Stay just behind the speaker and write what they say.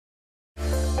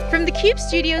From theCUBE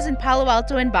studios in Palo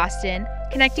Alto and Boston,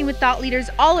 connecting with thought leaders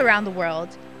all around the world,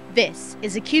 this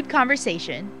is a CUBE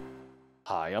Conversation.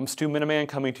 Hi, I'm Stu Miniman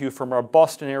coming to you from our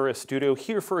Boston area studio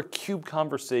here for a CUBE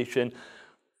Conversation.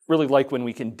 Really like when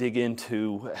we can dig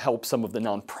into help some of the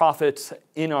nonprofits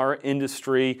in our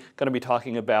industry. Going to be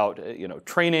talking about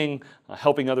training,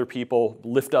 helping other people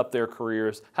lift up their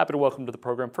careers. Happy to welcome to the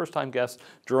program first-time guest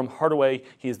Jerome Hardaway.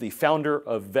 He is the founder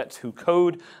of Vets Who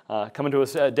Code, coming to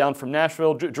us down from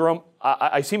Nashville. Jerome,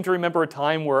 I seem to remember a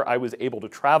time where I was able to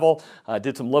travel,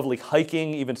 did some lovely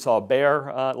hiking, even saw a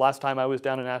bear last time I was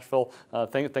down in Nashville.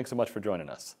 Thanks so much for joining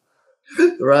us.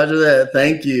 Roger that.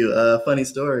 Thank you. Funny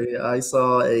story. I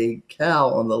saw a cow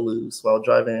on the loose while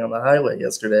driving on the highway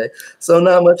yesterday. So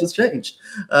not much has changed.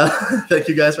 Thank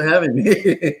you guys for having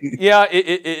me. Yeah,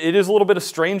 it is a little bit of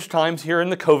strange times here in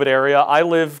the COVID area. I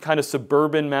live kind of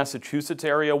suburban Massachusetts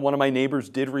area. One of my neighbors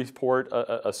did report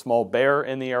a small bear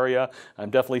in the area.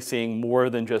 I'm definitely seeing more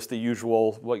than just the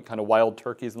usual kind of wild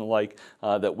turkeys and the like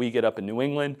that we get up in New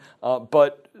England.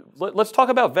 But let's talk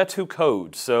about Vets Who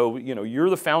Code. So, you're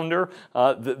the founder.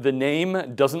 The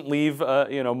name doesn't leave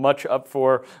much up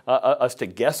for us to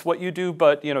guess what you do,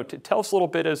 but tell us a little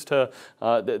bit as to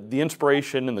the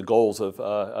inspiration and the goals of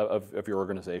your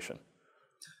organization.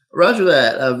 Roger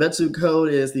that. Vets Who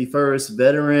Code is the first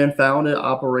veteran founded,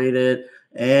 operated,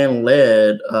 and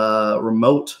led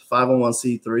remote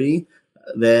 501c3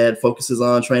 that focuses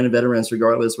on training veterans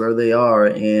regardless where they are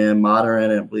in modern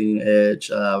and bleeding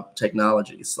edge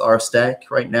technologies. Our stack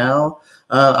right now,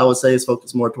 I would say, is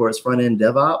focused more towards front-end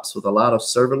DevOps with a lot of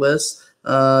serverless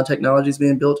technologies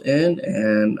being built in.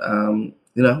 And,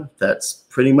 that's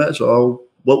pretty much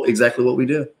exactly what we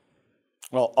do.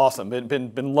 Well, awesome.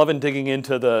 Been loving digging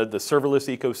into the serverless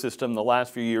ecosystem the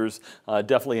last few years.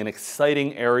 Definitely an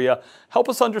exciting area. Help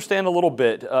us understand a little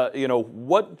bit.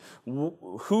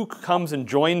 Who comes and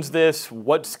joins this?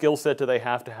 What skill set do they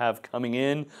have to have coming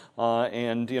in?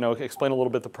 And explain a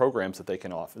little bit the programs that they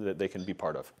can offer, that they can be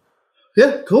part of.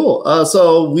 Yeah, cool.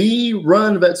 So we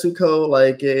run Vets Who Code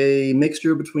like a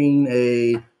mixture between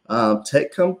a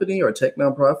tech company or tech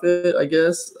nonprofit, I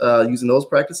guess, using those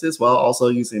practices while also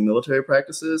using military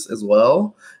practices as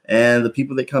well. And the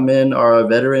people that come in are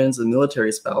veterans and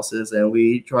military spouses, and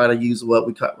we try to use what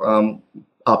we call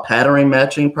a pattern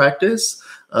matching practice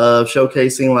of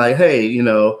showcasing like, hey,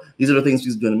 these are the things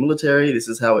you do in the military. This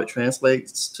is how it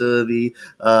translates to the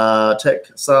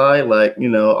tech side. Like,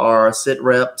 our sit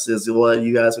reps is what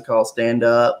you guys would call stand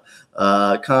up.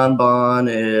 Kanban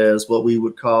is what we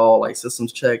would call like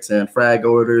systems checks and frag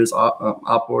orders,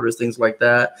 op orders, things like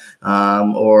that.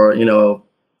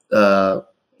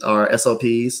 Our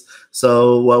SOPs.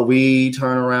 So what we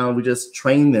turn around, we just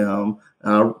train them,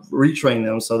 retrain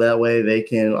them so that way they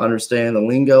can understand the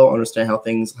lingo, understand how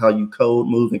you code,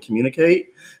 move, and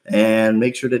communicate, and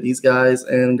make sure that these guys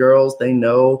and girls, they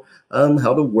know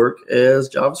how to work as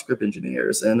JavaScript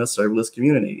engineers in a serverless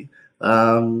community.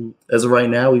 As of right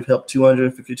now, we've helped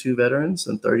 252 veterans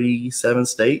in 37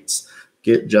 states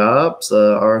get jobs.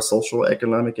 Our social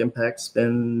economic impact's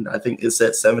been, I think it's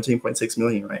at 17.6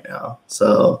 million right now.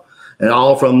 So, and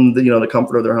all from the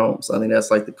comfort of their homes. I think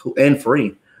that's like the cool and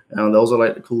free. Those are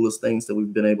like the coolest things that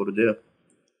we've been able to do.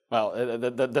 Wow,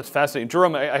 that's fascinating.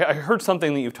 Jerome, I heard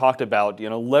something that you've talked about,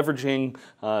 leveraging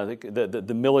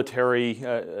the military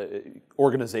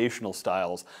organizational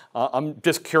styles. I'm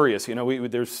just curious,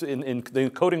 there's in the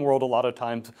coding world, a lot of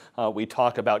times we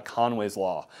talk about Conway's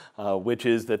Law, which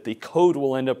is that the code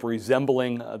will end up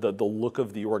resembling the look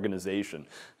of the organization.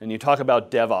 And you talk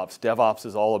about DevOps. DevOps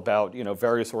is all about,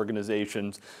 various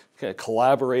organizations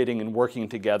collaborating and working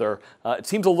together. It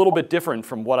seems a little bit different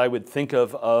from what I would think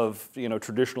of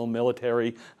traditional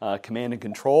military command and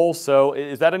control. So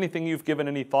is that anything you've given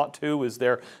any thought to? Is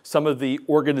there some of the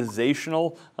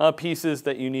organizational pieces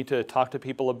that you need to talk to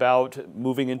people about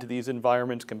moving into these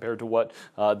environments compared to what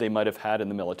they might have had in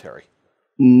the military?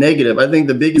 Negative. I think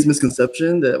the biggest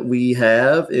misconception that we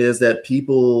have is that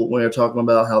people, when they're talking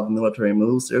about how the military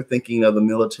moves, they're thinking of the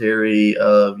military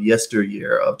of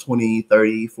yesteryear, of 20,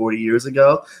 30, 40 years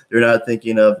ago. They're not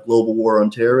thinking of global war on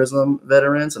terrorism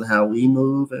veterans and how we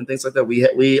move and things like that.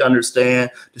 We understand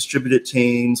distributed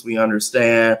teams. We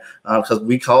understand because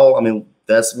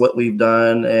that's what we've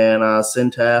done in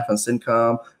CENTAF and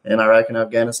CENTCOM in Iraq and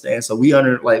Afghanistan. So we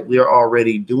are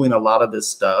already doing a lot of this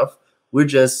stuff. We're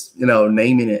just,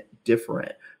 naming it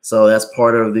different. So that's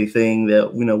part of the thing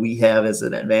that, we have as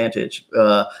an advantage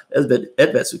at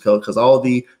Vets Who Code, because all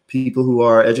the people who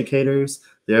are educators,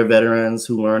 they're veterans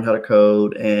who learned how to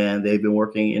code, and they've been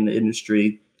working in the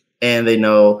industry and they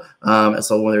know, and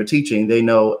so when they're teaching, they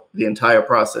know the entire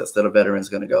process that a veteran is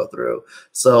going to go through.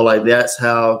 So like that's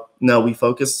how we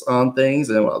focus on things,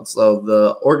 and so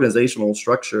the organizational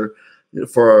structure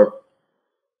for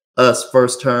us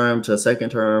first term to second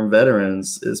term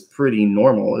veterans is pretty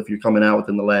normal if you're coming out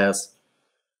within the last,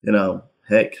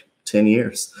 heck, 10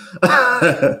 years.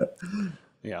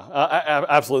 Yeah,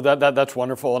 absolutely. That's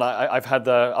wonderful. And I've had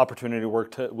the opportunity to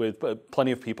work with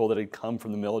plenty of people that had come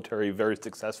from the military, very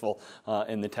successful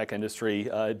in the tech industry.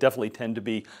 Definitely tend to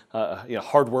be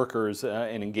hard workers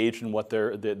and engaged in what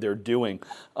they're doing.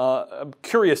 I'm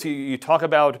curious, you talk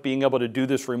about being able to do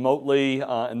this remotely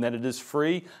and that it is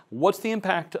free. What's the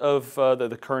impact of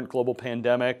the current global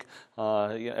pandemic,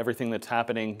 everything that's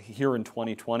happening here in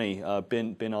 2020,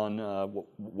 been on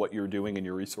what you're doing and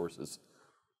your resources?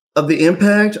 Of the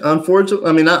impact,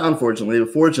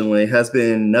 fortunately, has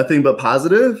been nothing but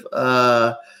positive.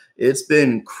 It's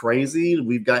been crazy.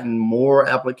 We've gotten more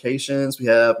applications. We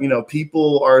have,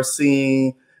 people are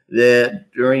seeing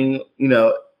that during,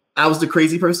 I was the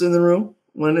crazy person in the room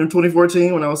when in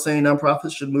 2014, when I was saying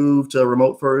nonprofits should move to a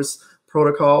remote first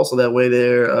protocol, so that way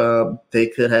they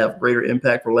could have greater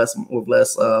impact with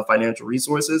less financial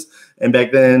resources. And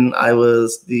back then I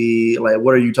was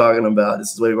what are you talking about?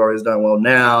 This is what we've always done. Well,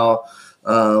 now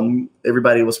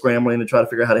everybody was scrambling to try to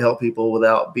figure out how to help people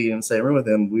without being in the same room with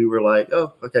them. We were like,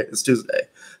 oh, okay, it's Tuesday.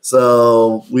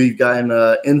 So we've gotten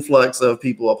an influx of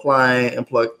people applying,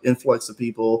 influx of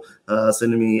people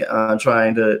sending me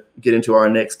trying to get into our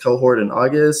next cohort in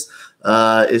August.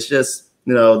 It's just,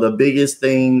 the biggest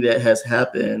thing that has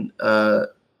happened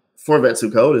for Vets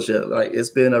Who Code is just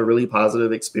it's been a really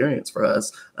positive experience for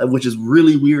us, which is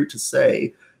really weird to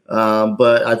say.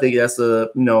 But I think that's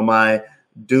my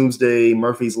doomsday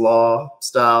Murphy's Law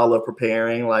style of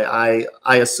preparing. I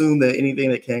assume that anything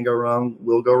that can go wrong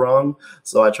will go wrong.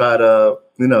 So I try to,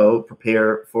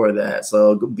 prepare for that.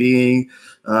 So being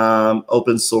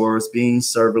open source, being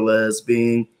serverless,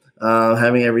 being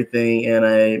having everything in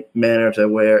a manner to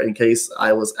where, in case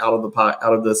I was out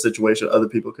of the situation, other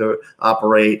people could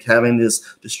operate. Having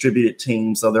this distributed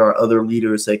team, so there are other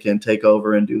leaders that can take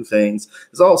over and do things.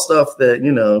 It's all stuff that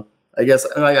I guess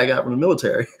I got from the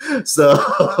military.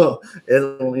 So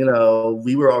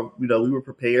we were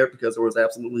prepared because there was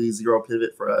absolutely zero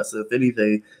pivot for us. If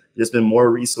anything, there's been more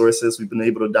resources. We've been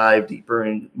able to dive deeper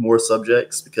in more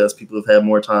subjects because people have had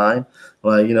more time.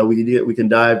 We can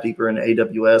dive deeper into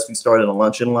AWS. We started a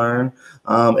lunch and learn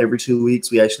every 2 weeks.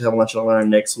 We actually have a lunch and learn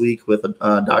next week with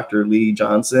Dr. Lee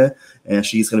Johnson, and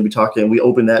she's going to be talking. We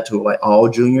open that to all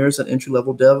juniors and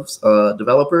entry-level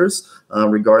developers,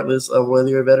 regardless of whether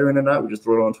you're a veteran or not. We just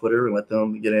throw it on Twitter and let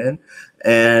them get in.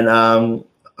 And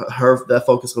that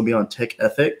focus will be on tech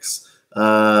ethics. We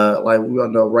all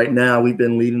know right now we've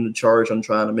been leading the charge on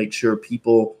trying to make sure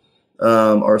people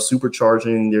are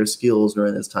supercharging their skills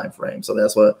during this time frame. So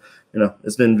that's what,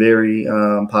 it's been very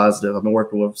positive. I've been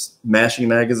working with Mashing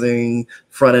Magazine,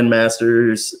 Front End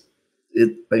Masters.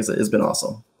 Like I said, it's been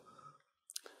awesome.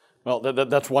 Well,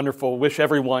 that's wonderful. Wish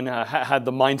everyone had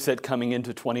the mindset coming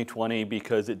into 2020,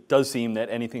 because it does seem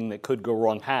that anything that could go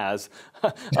wrong has.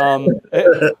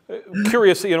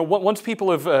 Curious, once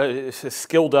people have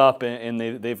skilled up and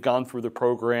they've gone through the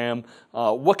program,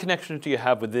 what connections do you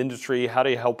have with industry? How do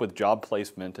you help with job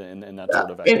placement and that sort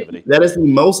of activity? That is the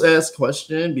most asked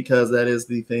question, because that is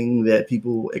the thing that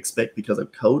people expect because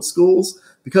of code schools.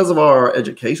 Because of our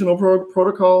educational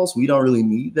protocols, we don't really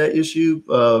need that issue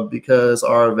because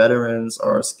our veterans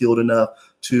are skilled enough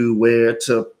to where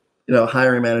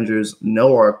hiring managers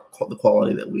know the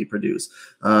quality that we produce.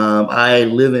 I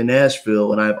live in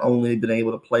Nashville, and I've only been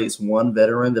able to place one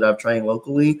veteran that I've trained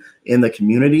locally in the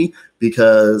community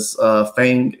because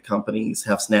FANG companies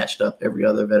have snatched up every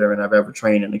other veteran I've ever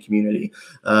trained in the community.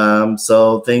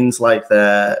 So things like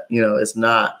that, it's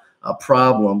not a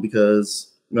problem because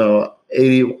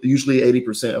usually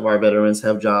 80% of our veterans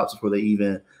have jobs before they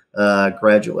even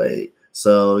graduate.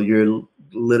 So you're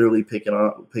literally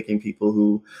picking people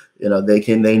who,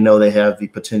 they know they have the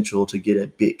potential to get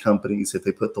at big companies if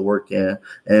they put the work in.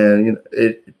 And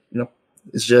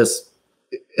it's just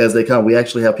as they come. We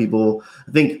actually have people.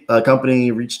 I think a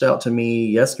company reached out to me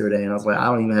yesterday, and I was like, I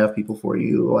don't even have people for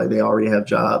you. Like, they already have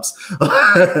jobs.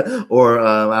 Or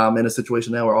I'm in a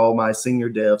situation now where all my senior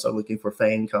devs are looking for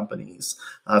FANG companies,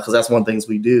 because that's one of the things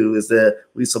we do, is that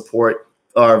we support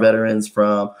our veterans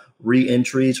from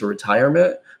re-entry to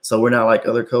retirement. So we're not like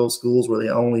other code schools where they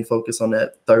only focus on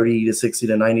that 30 to 60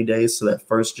 to 90 days to that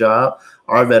first job.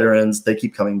 Our veterans, they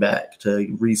keep coming back to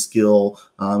reskill,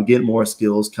 get more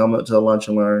skills, come up to lunch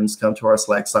and learns, come to our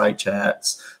Slack side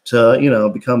chats to,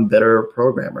 become better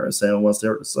programmers. And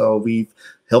so we've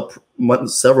helped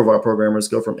several of our programmers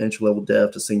go from entry-level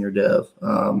dev to senior dev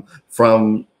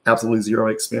from absolutely zero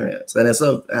experience. And I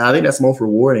think that's the most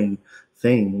rewarding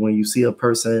thing when you see a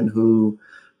person who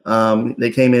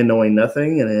they came in knowing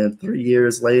nothing, and then 3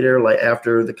 years later, like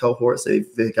after the cohorts,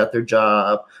 they got their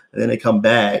job, and then they come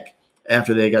back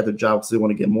after they got their job because they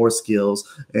want to get more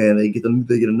skills, and they get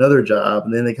another job,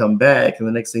 and then they come back, and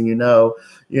the next thing you know,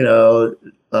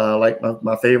 like one of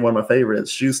my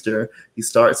favorites, Schuster, he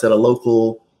starts at a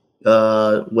local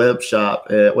web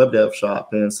dev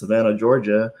shop in Savannah,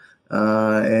 Georgia.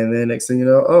 And then next thing you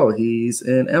know, he's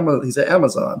at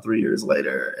Amazon 3 years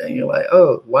later, and you're like,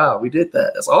 oh wow, we did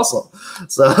that. That's awesome.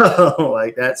 So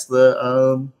like that's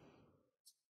the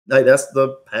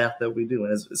path that we do,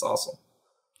 and it's awesome.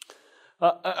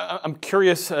 I'm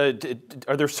curious, are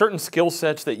there certain skill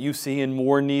sets that you see in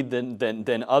more need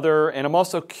than other? And I'm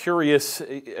also curious,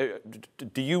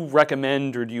 do you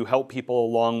recommend or do you help people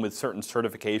along with certain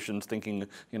certifications, thinking,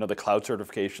 the cloud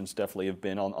certifications definitely have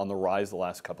been on the rise the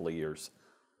last couple of years?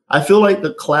 I feel like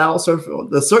the cloud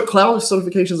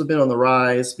certifications have been on the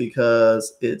rise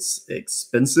because it's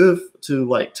expensive to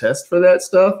like test for that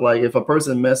stuff. Like if a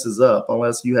person messes up,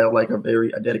 unless you have like a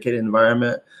dedicated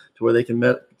environment to where they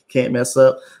can't mess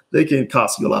up, they can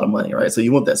cost you a lot of money, right? So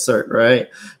you want that cert, right?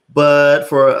 But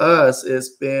for us, it's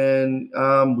been,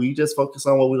 we just focus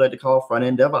on what we like to call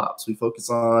front-end DevOps. We focus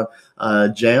on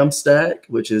Jamstack,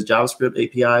 which is JavaScript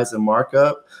APIs and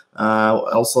markup,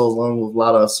 also along with a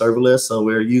lot of serverless. So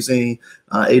we're using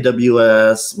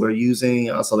AWS, we're using,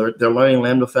 so they're learning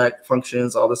Lambda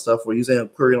functions, all this stuff. We're using a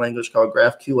query language called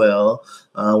GraphQL.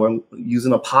 We're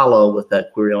using Apollo with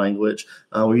that query language.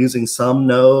 We're using some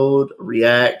Node,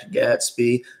 React,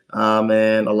 Gatsby,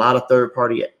 and a lot of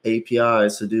third-party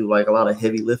APIs to do like a lot of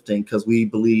heavy lifting, because we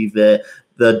believe that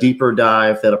the deeper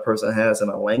dive that a person has in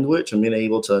a language and being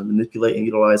able to manipulate and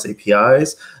utilize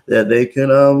APIs, that they can,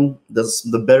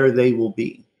 the better they will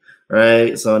be,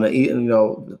 right? So,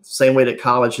 same way that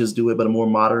colleges do it, but a more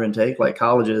modern take. Like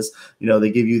colleges,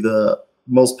 they give you the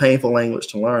most painful language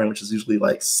to learn, which is usually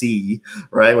like C,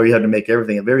 right? Where you have to make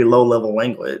everything a very low-level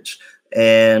language,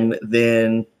 and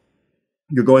then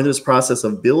you're going through this process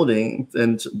of building,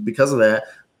 and because of that,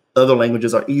 other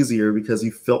languages are easier because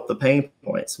you felt the pain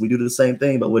points. We do the same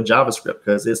thing, but with JavaScript,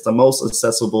 because it's the most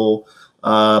accessible,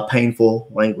 painful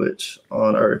language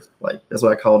on earth. Like that's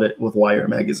what I called it with Wired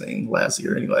magazine last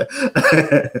year, anyway.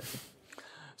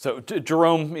 So,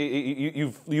 Jerome,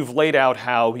 you've laid out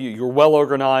how you're well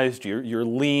organized, you're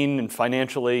lean and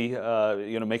financially,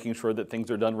 making sure that things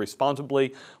are done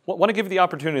responsibly. Want to give you the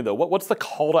opportunity though. What's the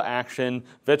call to action?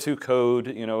 Vet2 Code.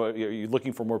 Are you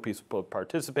looking for more people to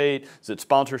participate? Is it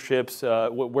sponsorships?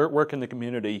 Where can the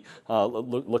community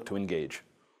look to engage?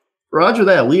 Roger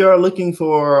that. We are looking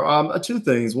for two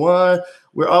things. One,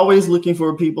 we're always looking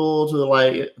for people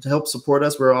to help support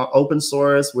us. We're on open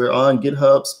source. We're on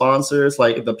GitHub sponsors.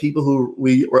 Like the people who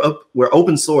we're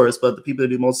open source, but the people that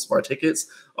do most of our tickets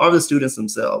are the students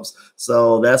themselves.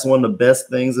 So that's one of the best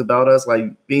things about us. Like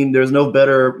there's no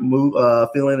better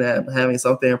feeling than having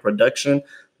something in production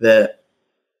that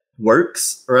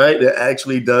works, right? That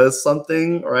actually does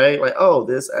something, right? Like, oh,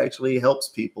 this actually helps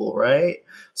people, right?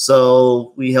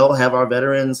 So we have our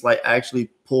veterans like actually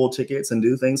pull tickets and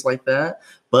do things like that.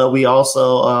 But we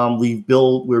also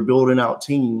we're building out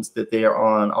teams that they are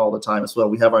on all the time as well.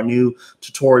 We have our new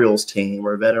tutorials team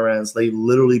where veterans, they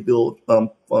literally build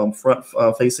front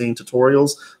facing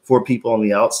tutorials for people on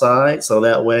the outside, so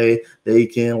that way they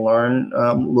can learn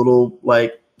little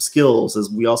like skills. As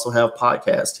we also have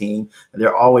podcast team, and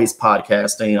they're always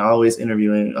podcasting, always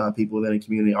interviewing people within the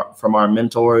community, from our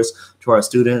mentors to our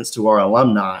students to our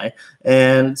alumni.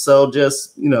 And so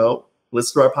just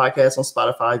listen to our podcast on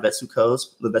Spotify, Vet2 Code,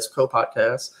 the Vet2 Code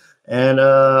podcast, and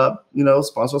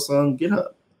sponsor us on GitHub.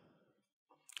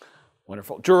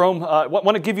 Wonderful. Jerome,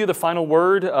 want to give you the final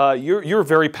word. You're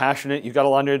very passionate. You've got a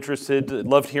lot of interested.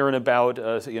 Loved hearing about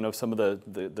some of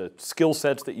the skill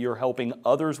sets that you're helping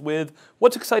others with.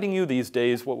 What's exciting you these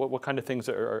days? What kind of things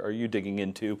are you digging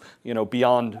into?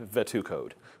 Beyond Vet2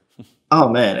 Code. Oh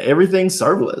man, everything's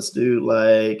serverless, dude.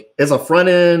 Like as a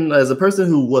person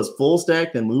who was full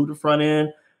stack and moved to front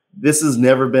end, this has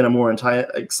never been a more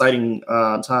exciting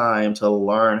time to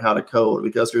learn how to code,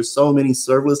 because there's so many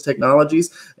serverless technologies,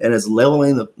 and it's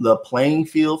leveling the playing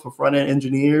field for front-end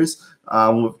engineers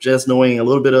with just knowing a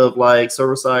little bit of like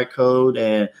server-side code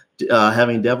and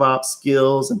having DevOps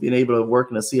skills and being able to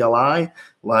work in a CLI,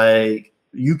 like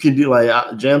you can do like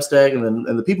Jamstack,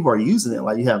 and the people who are using it,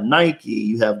 like you have Nike,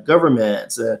 you have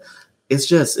governments.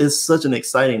 It's such an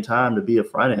exciting time to be a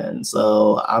front end.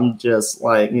 So I'm just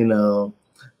like,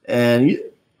 and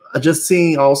just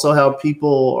seeing also how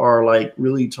people are like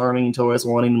really turning towards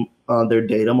wanting their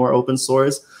data more open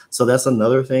source. So that's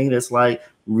another thing that's like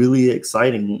really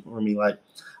exciting for me. Like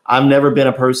I've never been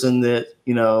a person that,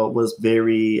 was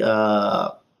very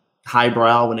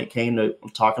highbrow when it came to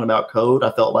talking about code.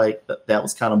 I felt like that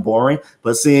was kind of boring,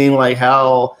 but seeing like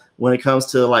how, when it comes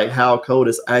to like how code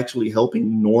is actually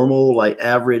helping normal, like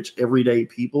average everyday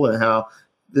people, and how,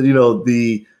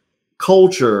 the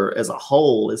culture as a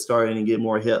whole is starting to get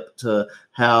more hip to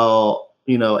how,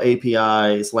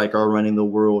 APIs like are running the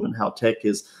world and how tech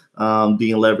is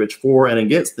being leveraged for and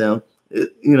against them.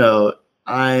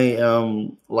 I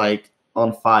am like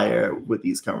on fire with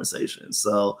these conversations.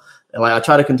 So, and like I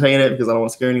try to contain it because I don't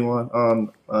want to scare anyone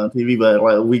on TV, but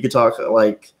like we could talk,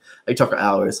 like I talk for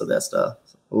hours of that stuff.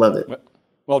 I love it.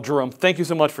 Well, Jerome, thank you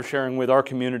so much for sharing with our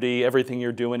community everything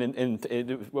you're doing, and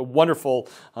a wonderful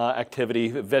activity,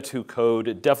 Vets Who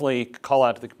Code. Definitely call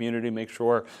out to the community, make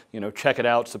sure, check it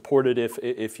out, support it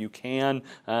if you can,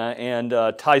 and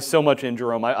ties so much in,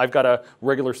 Jerome. I've got a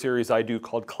regular series I do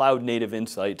called Cloud Native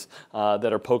Insights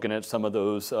that are poking at some of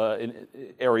those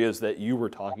areas that you were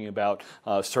talking about,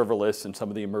 serverless and some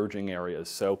of the emerging areas.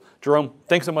 So, Jerome,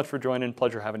 thanks so much for joining.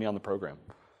 Pleasure having you on the program.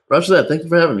 Roger that. Thank you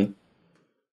for having me.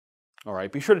 All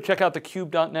right, be sure to check out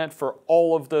thecube.net for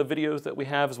all of the videos that we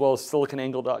have, as well as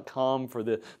siliconangle.com for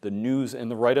the news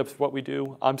and the write-ups of what we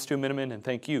do. I'm Stu Miniman, and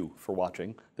thank you for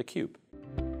watching theCUBE.